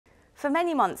For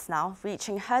many months now,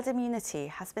 reaching herd immunity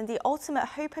has been the ultimate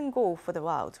hope and goal for the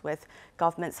world, with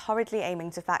governments hurriedly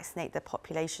aiming to vaccinate their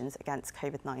populations against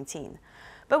COVID-19.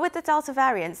 But with the Delta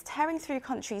variant tearing through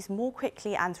countries more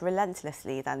quickly and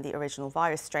relentlessly than the original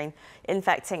virus strain,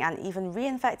 infecting and even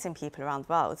reinfecting people around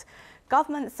the world,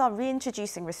 governments are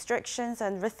reintroducing restrictions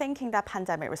and rethinking their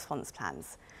pandemic response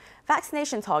plans.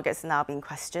 Vaccination targets are now being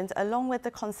questioned, along with the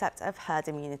concept of herd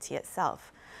immunity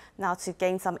itself. Now, to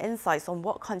gain some insights on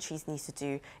what countries need to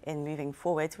do in moving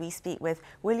forward, we speak with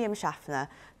William Schaffner,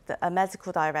 the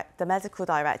medical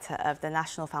director of the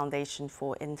National Foundation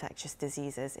for Infectious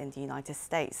Diseases in the United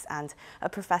States and a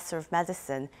professor of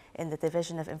medicine in the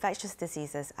Division of Infectious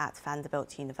Diseases at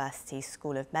Vanderbilt University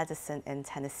School of Medicine in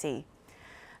Tennessee.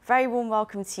 Very warm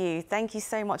welcome to you. Thank you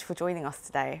so much for joining us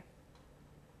today.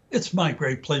 It's my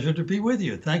great pleasure to be with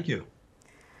you. Thank you.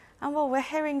 And well, we're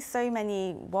hearing so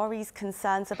many worries,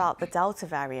 concerns about the Delta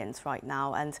variant right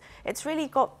now, and it's really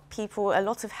got people, a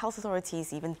lot of health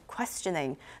authorities even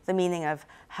questioning the meaning of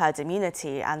herd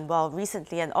immunity. And well,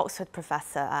 recently an Oxford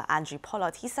professor, Andrew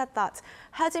Pollard, he said that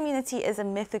herd immunity is a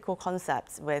mythical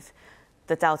concept with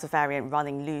the Delta variant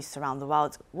running loose around the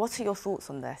world. What are your thoughts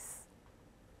on this?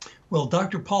 Well,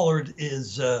 Dr. Pollard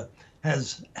has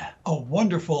a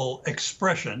wonderful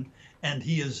expression, and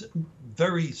he is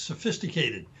very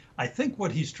sophisticated. I think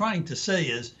what he's trying to say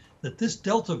is that this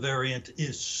Delta variant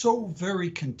is so very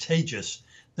contagious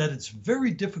that it's very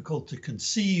difficult to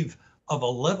conceive of a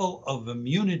level of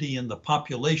immunity in the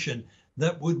population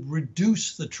that would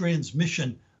reduce the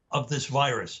transmission of this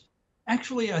virus.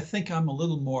 Actually, I think I'm a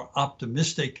little more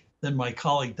optimistic than my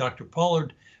colleague, Dr.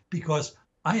 Pollard, because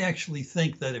I actually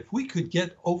think that if we could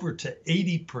get over to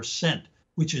 80%,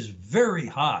 which is very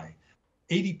high,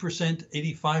 80%,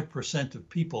 85% of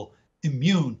people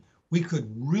immune, we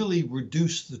could really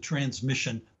reduce the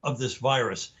transmission of this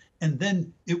virus. And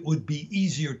then it would be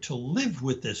easier to live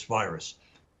with this virus.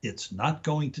 It's not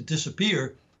going to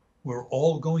disappear. We're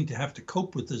all going to have to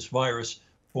cope with this virus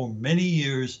for many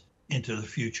years into the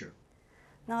future.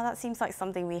 Now, that seems like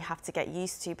something we have to get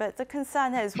used to. But the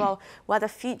concern is, well, whether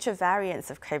future variants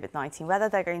of COVID-19, whether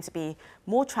they're going to be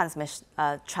more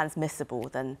transmissible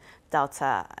than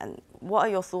Delta. And what are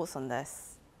your thoughts on this?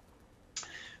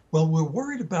 Well, we're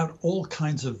worried about all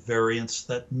kinds of variants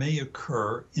that may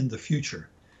occur in the future.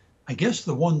 I guess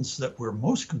the ones that we're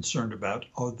most concerned about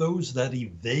are those that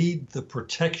evade the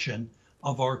protection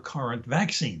of our current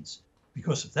vaccines.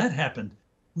 Because if that happened,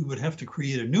 we would have to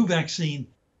create a new vaccine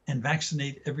and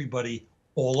vaccinate everybody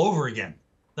all over again.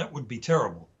 That would be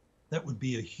terrible. That would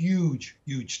be a huge,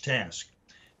 huge task.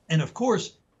 And of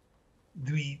course,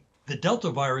 the Delta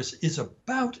virus is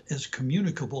about as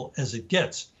communicable as it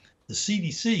gets. The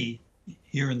CDC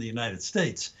here in the United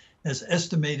States has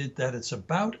estimated that it's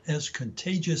about as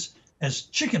contagious as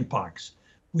chickenpox,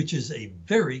 which is a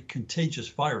very contagious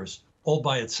virus all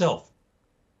by itself.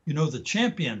 You know, the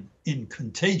champion in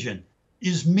contagion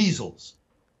is measles.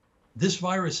 This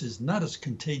virus is not as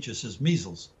contagious as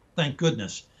measles, thank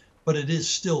goodness, but it is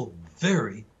still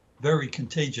very, very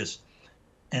contagious.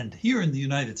 And here in the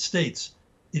United States,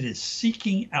 it is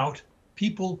seeking out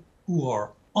people who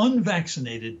are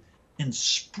unvaccinated and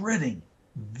spreading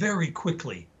very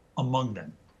quickly among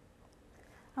them.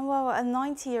 And well, a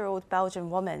 90-year-old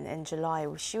Belgian woman in July,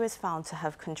 she was found to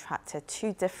have contracted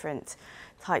 2 different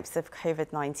types of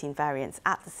COVID-19 variants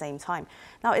at the same time.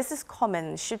 Now, is this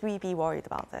common? Should we be worried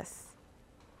about this?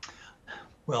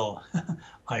 Well,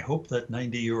 I hope that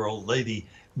 90-year-old lady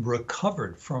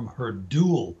recovered from her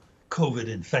dual COVID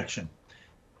infection.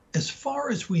 As far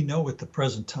as we know at the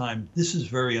present time, this is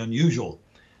very unusual.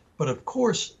 But of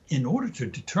course, in order to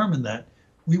determine that,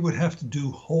 we would have to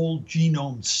do whole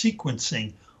genome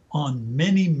sequencing on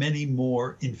many, many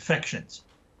more infections.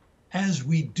 As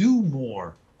we do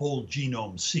more whole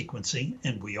genome sequencing,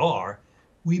 and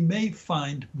we may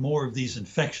find more of these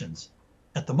infections.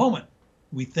 At the moment,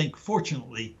 we think,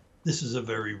 fortunately, this is a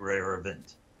very rare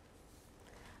event.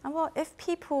 And well, if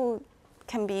people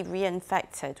can be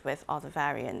reinfected with other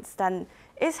variants, then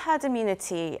is herd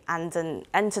immunity and an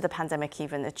end to the pandemic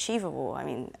even achievable? I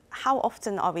mean, how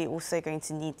often are we also going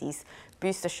to need these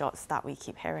booster shots that we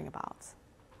keep hearing about?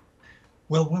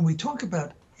 Well, when we talk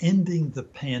about ending the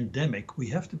pandemic, we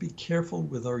have to be careful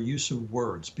with our use of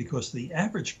words, because the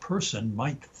average person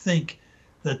might think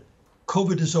that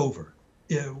COVID is over.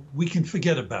 We can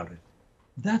forget about it.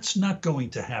 That's not going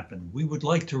to happen. We would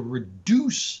like to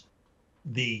reduce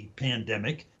the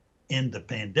pandemic, end the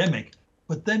pandemic,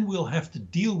 but then we'll have to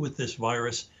deal with this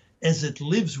virus as it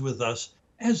lives with us,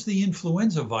 as the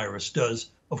influenza virus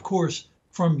does, of course,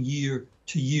 from year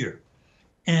to year.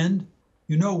 And,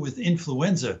 you know, with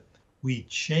influenza, we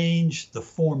change the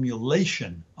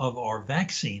formulation of our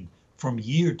vaccine from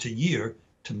year to year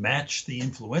to match the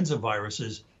influenza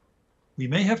viruses, we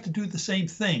may have to do the same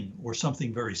thing or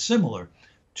something very similar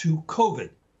to COVID.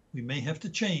 We may have to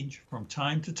change from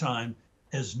time to time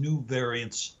as new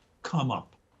variants come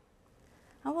up.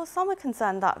 And well, some are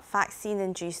concerned that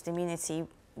vaccine-induced immunity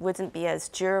wouldn't be as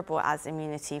durable as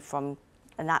immunity from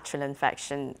a natural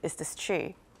infection. Is this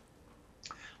true?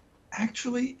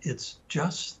 Actually, it's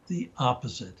just the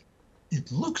opposite. It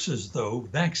looks as though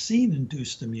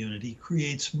vaccine-induced immunity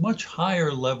creates much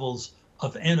higher levels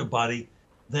of antibody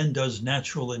than does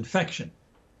natural infection.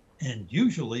 And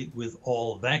usually with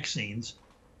all vaccines,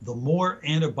 the more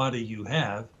antibody you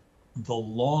have, the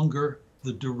longer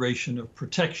the duration of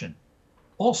protection.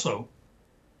 Also,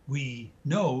 we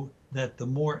know that the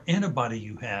more antibody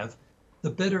you have, the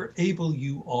better able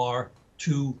you are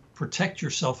to protect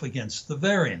yourself against the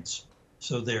variants.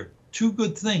 So they're two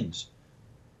good things.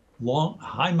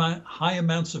 High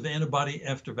amounts of antibody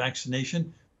after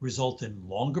vaccination result in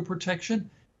longer protection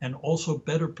and also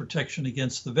better protection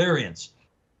against the variants.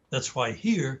 That's why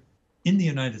here in the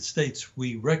United States,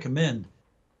 we recommend,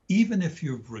 even if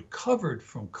you've recovered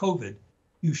from COVID,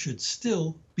 you should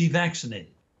still be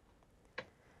vaccinated.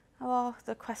 Well,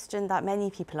 the question that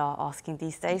many people are asking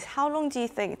these days, how long do you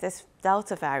think this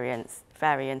Delta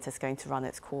variant is going to run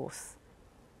its course?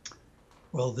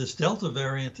 Well, this Delta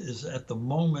variant is at the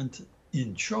moment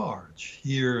in charge.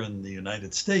 Here in the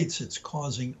United States, it's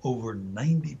causing over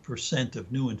 90%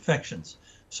 of new infections.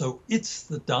 So it's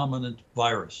the dominant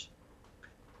virus.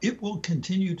 It will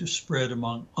continue to spread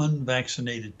among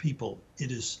unvaccinated people.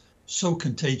 It is so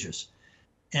contagious.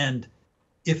 And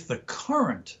if the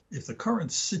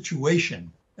current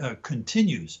situation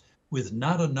continues with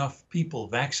not enough people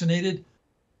vaccinated,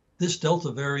 this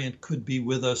Delta variant could be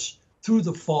with us through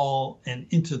the fall and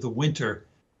into the winter,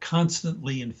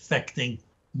 constantly infecting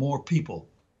more people.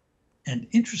 And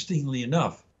interestingly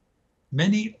enough,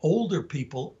 many older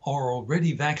people are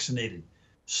already vaccinated.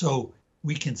 So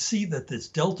we can see that this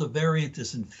Delta variant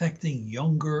is infecting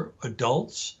younger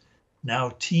adults,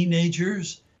 now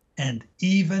teenagers, and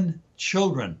even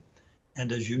children.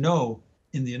 And as you know,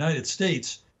 in the United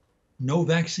States, no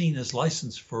vaccine is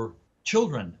licensed for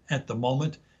children at the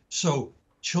moment. So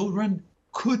children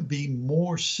could be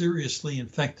more seriously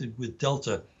infected with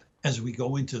Delta as we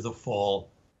go into the fall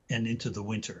and into the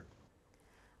winter.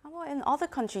 Well, in other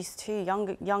countries too,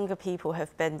 younger people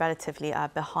have been relatively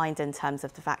behind in terms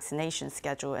of the vaccination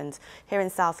schedule. And here in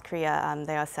South Korea,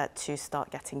 they are set to start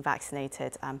getting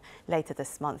vaccinated later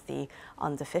this month, the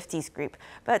under 50s group.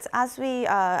 But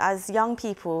as young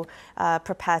people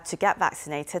prepare to get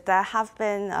vaccinated, there have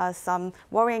been some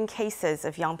worrying cases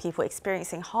of young people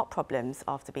experiencing heart problems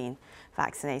after being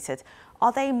vaccinated.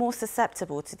 Are they more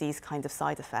susceptible to these kind of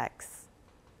side effects?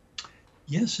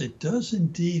 Yes, it does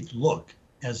indeed look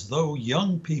as though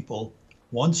young people,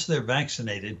 once they're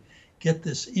vaccinated, get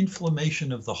this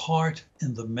inflammation of the heart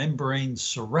and the membranes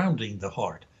surrounding the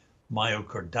heart,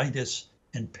 myocarditis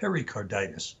and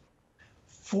pericarditis.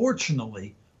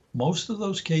 Fortunately, most of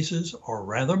those cases are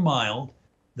rather mild.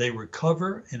 They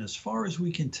recover, and as far as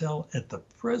we can tell at the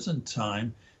present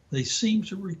time, they seem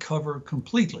to recover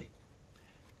completely.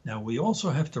 Now, we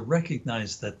also have to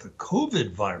recognize that the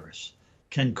COVID virus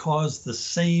can cause the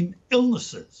same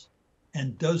illnesses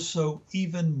and does so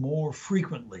even more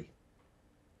frequently.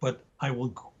 But I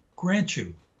will grant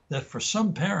you that for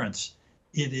some parents,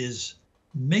 it is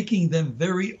making them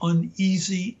very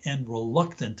uneasy and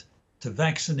reluctant to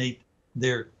vaccinate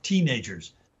their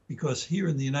teenagers, because here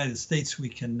in the United States, we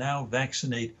can now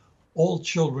vaccinate all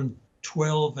children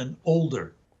 12 and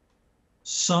older.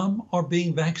 Some are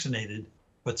being vaccinated,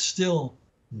 but still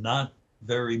not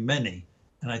very many.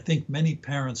 And I think many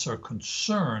parents are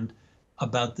concerned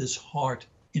about this heart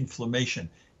inflammation,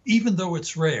 even though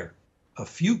it's rare. A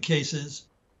few cases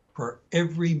per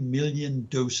every million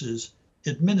doses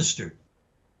administered.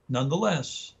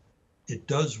 Nonetheless, it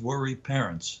does worry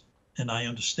parents, and I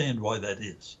understand why that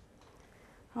is.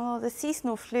 Well, the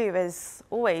seasonal flu is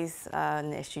always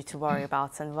an issue to worry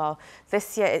about, and well,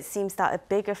 this year it seems that a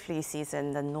bigger flu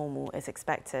season than normal is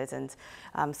expected, and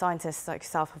scientists like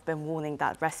yourself have been warning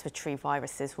that respiratory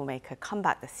viruses will make a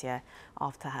comeback this year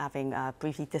after having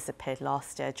briefly disappeared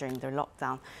last year during the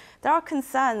lockdown. There are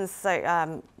concerns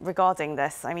regarding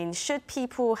this. I mean, should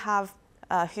people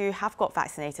who have got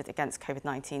vaccinated against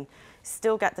COVID-19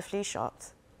 still get the flu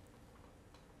shot?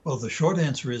 Well, the short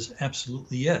answer is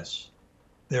absolutely yes.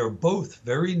 They're both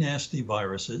very nasty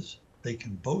viruses. They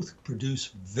can both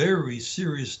produce very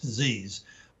serious disease,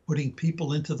 putting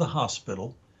people into the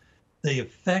hospital. They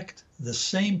affect the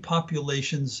same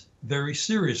populations very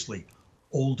seriously.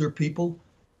 Older people,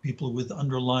 people with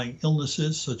underlying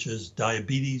illnesses such as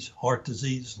diabetes, heart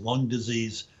disease, lung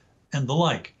disease, and the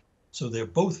like. So they're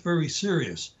both very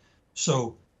serious.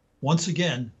 So once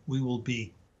again, we will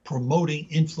be promoting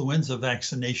influenza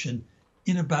vaccination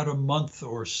in about a month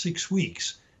or 6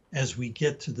 weeks as we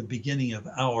get to the beginning of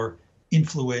our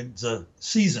influenza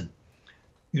season.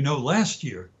 You know, last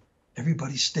year,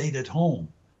 everybody stayed at home.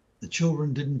 The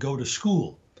children didn't go to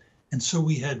school. And so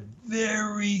we had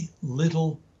very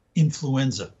little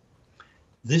influenza.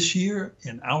 This year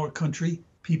in our country,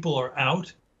 people are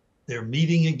out, they're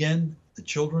meeting again, the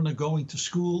children are going to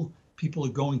school, people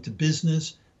are going to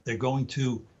business, they're going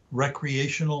to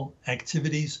recreational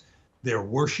activities, they're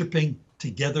worshiping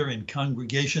together in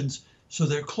congregations, so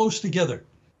they're close together.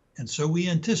 And so we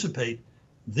anticipate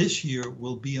this year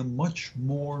will be a much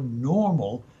more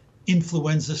normal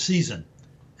influenza season,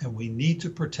 and we need to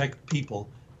protect people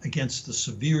against the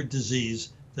severe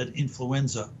disease that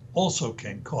influenza also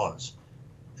can cause.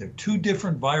 They're two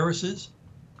different viruses,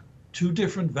 two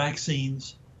different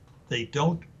vaccines. They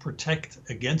don't protect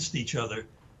against each other,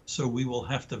 so we will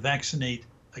have to vaccinate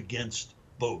against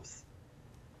both.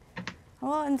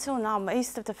 Well, until now,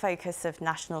 most of the focus of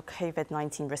national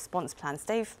COVID-19 response plans,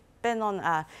 they've been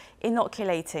on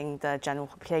inoculating the general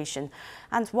population.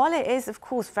 And while it is, of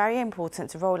course, very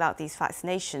important to roll out these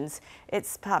vaccinations,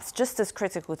 it's perhaps just as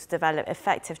critical to develop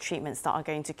effective treatments that are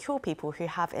going to cure people who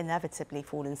have inevitably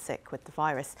fallen sick with the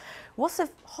virus. What are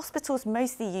hospitals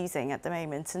mostly using at the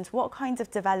moment, and what kinds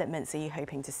of developments are you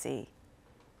hoping to see?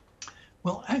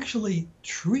 Well, actually,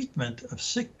 treatment of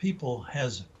sick people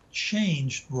has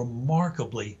changed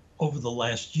remarkably over the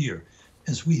last year,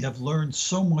 as we have learned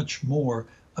so much more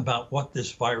about what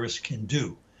this virus can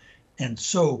do. And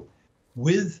so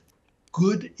with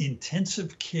good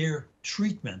intensive care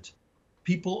treatment,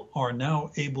 people are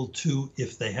now able to,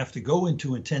 if they have to go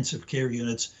into intensive care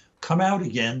units, come out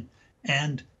again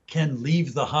and can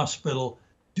leave the hospital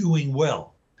doing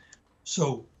well.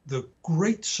 So the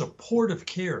great supportive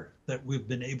care that we've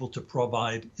been able to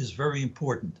provide is very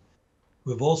important.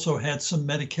 We've also had some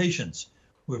medications.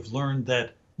 We've learned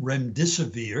that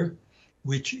remdesivir,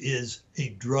 which is a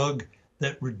drug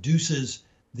that reduces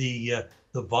the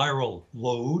viral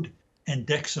load, and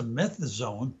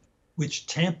dexamethasone, which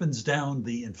tampons down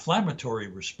the inflammatory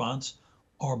response,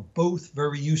 are both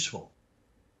very useful.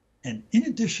 And in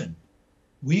addition,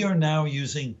 we are now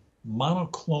using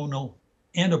monoclonal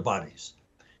antibodies.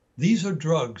 These are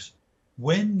drugs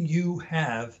when you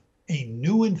have a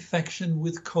new infection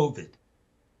with COVID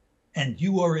and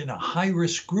you are in a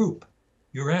high-risk group,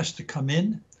 you're asked to come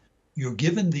in. You're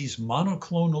given these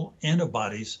monoclonal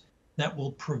antibodies that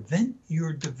will prevent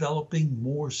your developing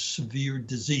more severe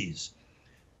disease.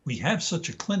 We have such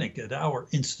a clinic at our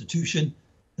institution.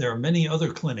 There are many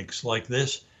other clinics like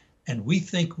this, and we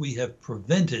think we have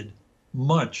prevented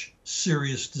much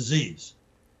serious disease.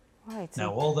 Right.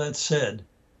 Now, all that said,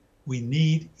 we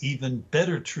need even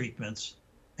better treatments,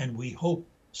 and we hope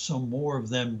some more of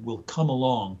them will come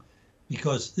along,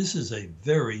 because this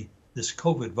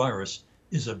COVID virus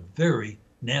is a very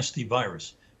nasty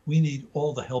virus. We need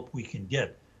all the help we can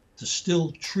get to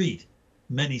still treat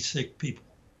many sick people.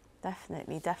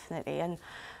 Definitely, definitely. And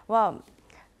well,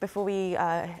 before we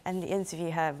end the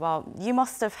interview here, well, you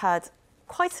must have heard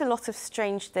quite a lot of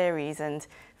strange theories and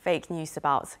fake news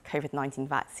about COVID-19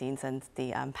 vaccines and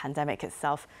the pandemic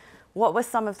itself. What were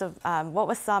some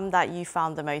that you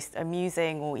found the most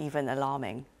amusing or even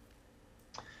alarming?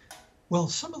 Well,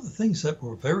 some of the things that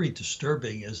were very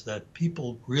disturbing is that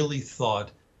people really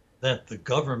thought that the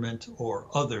government or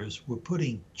others were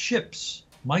putting chips,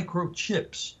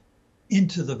 microchips,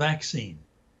 into the vaccine,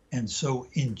 and so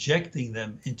injecting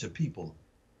them into people.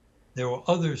 There were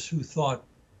others who thought,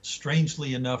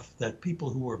 strangely enough, that people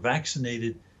who were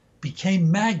vaccinated became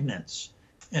magnets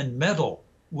and metal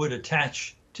would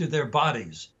attach to their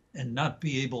bodies and not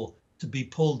be able to be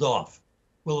pulled off.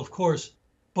 Well, of course,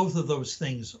 both of those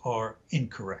things are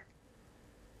incorrect.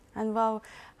 And well,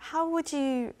 how do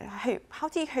you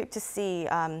hope to see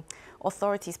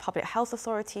authorities, public health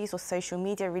authorities or social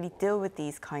media really deal with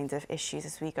these kinds of issues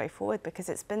as we go forward? Because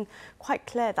it's been quite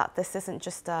clear that this isn't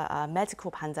just a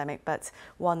medical pandemic, but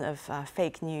one of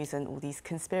fake news and all these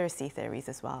conspiracy theories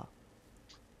as well.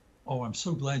 Oh, I'm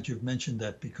so glad you've mentioned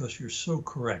that, because you're so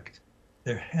correct.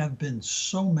 There have been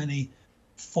so many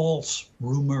false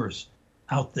rumors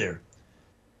out there.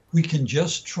 We can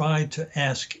just try to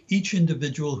ask each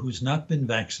individual who's not been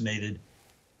vaccinated,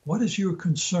 what is your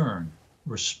concern?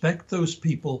 Respect those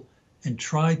people and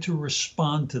try to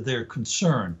respond to their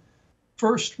concern,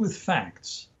 first with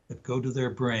facts that go to their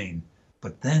brain,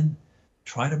 but then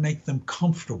Try to make them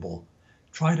comfortable.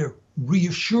 Try to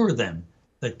reassure them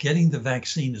that getting the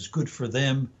vaccine is good for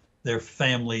them, their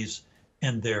families,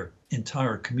 and their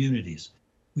entire communities.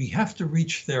 We have to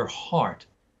reach their heart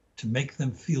to make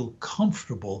them feel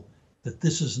comfortable that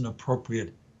this is an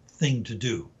appropriate thing to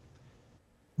do.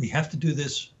 We have to do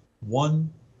this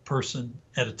one person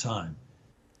at a time.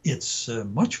 It's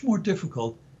much more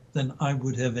difficult than I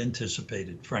would have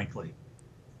anticipated, frankly.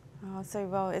 Oh, so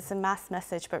well, it's a mass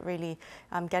message, but really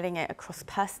getting it across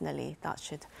personally, that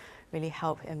should really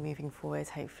help in moving forward,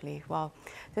 hopefully. Well,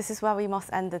 this is where we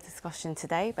must end the discussion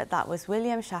today, but that was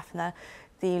William Schaffner,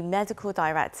 the Medical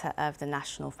Director of the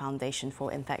National Foundation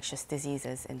for Infectious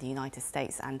Diseases in the United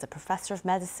States and a Professor of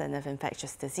Medicine of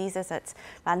Infectious Diseases at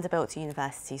Vanderbilt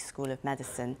University School of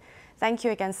Medicine. Thank you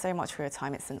again so much for your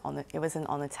time. It was an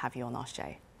honor to have you on our show.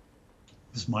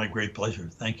 It was my great pleasure.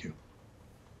 Thank you.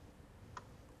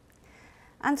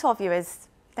 And to our viewers,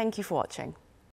 thank you for watching.